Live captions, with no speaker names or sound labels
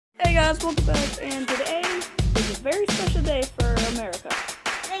guys, welcome back, and today is a very special day for America.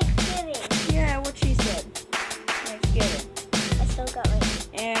 Thanksgiving. Yeah, what she said. Thanksgiving. I still got it.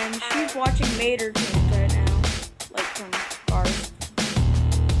 And she's watching Mater Games right now, like from Cars.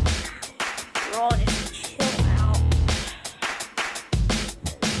 We're all just chill out.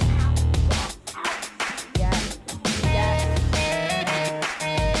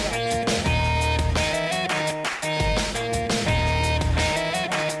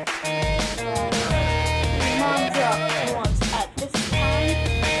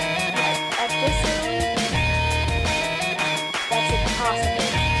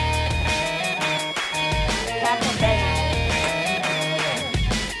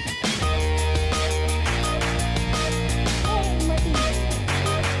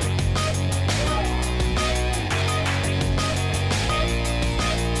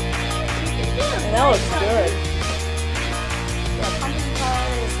 That looks good. Yeah, pumpkin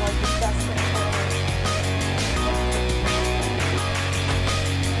pie is like the best thing ever.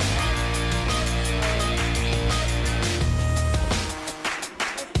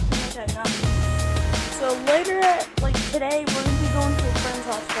 So later, like today, we're gonna be going to a friend's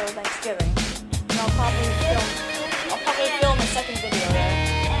house for Thanksgiving. And I'll probably film a second video there.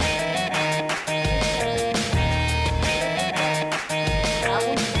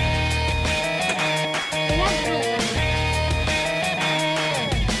 In the morning.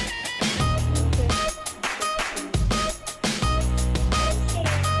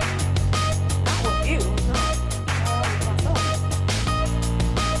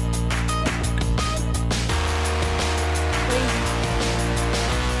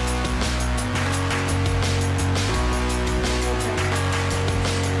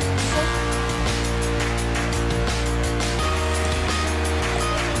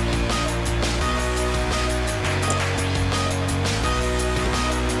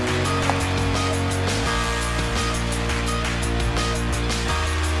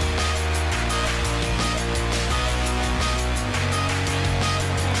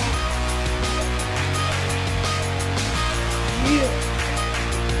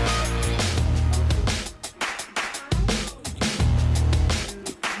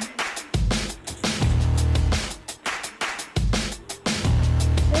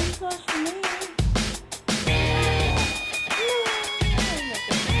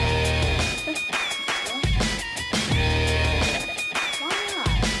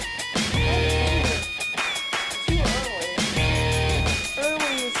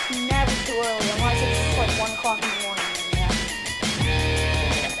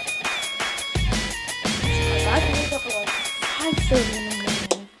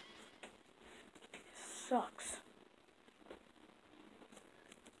 Sucks.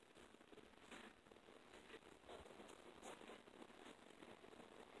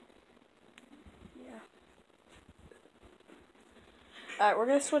 Yeah. Alright, we're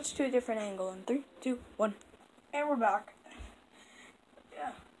gonna switch to a different angle in 3, 2, 1. And we're back.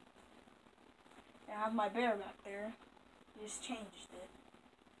 Yeah. I have my bear back there. Just changed it.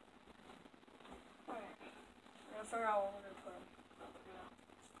 Alright. We're gonna figure out what we're gonna put him.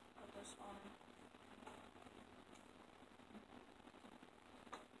 Put this on him.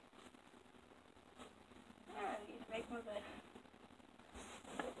 Alright, make my bed.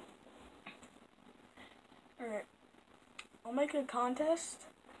 Alright. I'll make a contest.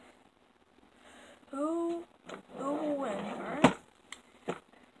 Who will win, alright?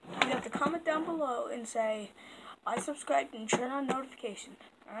 You have to comment down below and say, I subscribed and turn on notifications,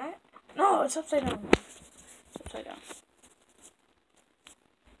 alright? No, it's upside down. Upside down.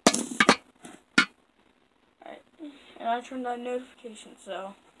 Alright. And I turned on notifications,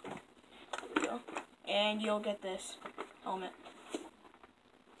 so there we go. And you'll get this helmet.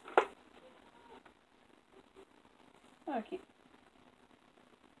 Okay.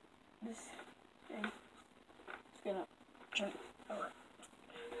 This thing is gonna turn over.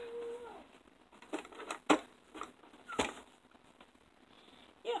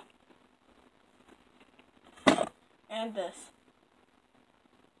 And this.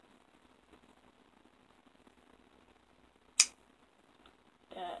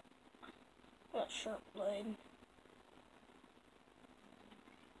 That sharp blade.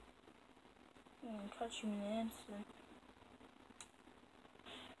 Cut you in an instant.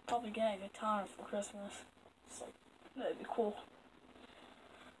 Probably get a katana for Christmas. It's like, that'd be cool.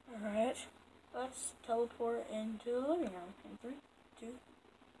 Alright. Let's teleport into the living room. In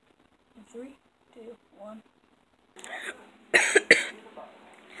 3, 2, 1.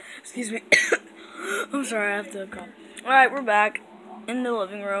 Excuse me. I'm sorry, I have to cough. Alright, we're back in the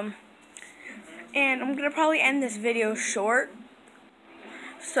living room. And I'm going to probably end this video short.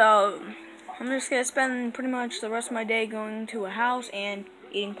 So I'm just gonna spend pretty much the rest of my day going to a house and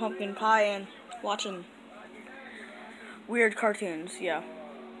eating pumpkin pie and watching weird cartoons. Yeah.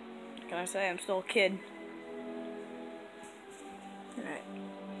 What can I say? I'm still a kid. Alright.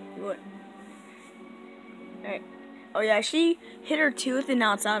 What? Alright. Oh yeah, she hit her tooth and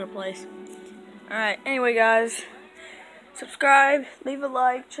now it's out of place. Alright, anyway guys. Subscribe, leave a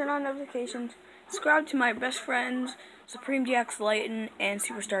like, turn on notifications, subscribe to my best friends, Supreme GX Layton and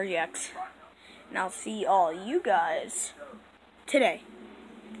Superstar GX. And I'll see all you guys today.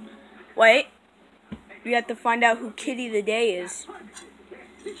 Wait. We have to find out who Kitty the Day is.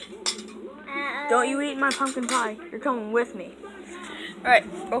 Don't you eat my pumpkin pie. You're coming with me. Alright,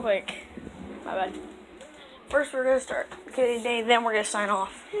 real quick. My bad. First we're going to start Kitty the Day, then we're going to sign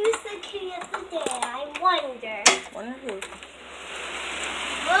off. Who's the kitty of the day? I wonder. Wonder who?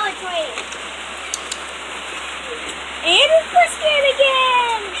 Oh, it's raining. And it's Brisket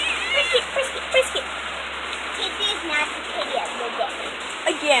again! Brisket. Tippy is not the kitty of the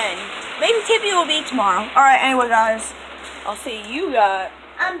day. Again. Maybe Tippy will be tomorrow. Alright, anyway guys. I'll see you guys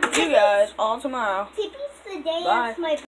all tomorrow. Tippy's the day Bye. of my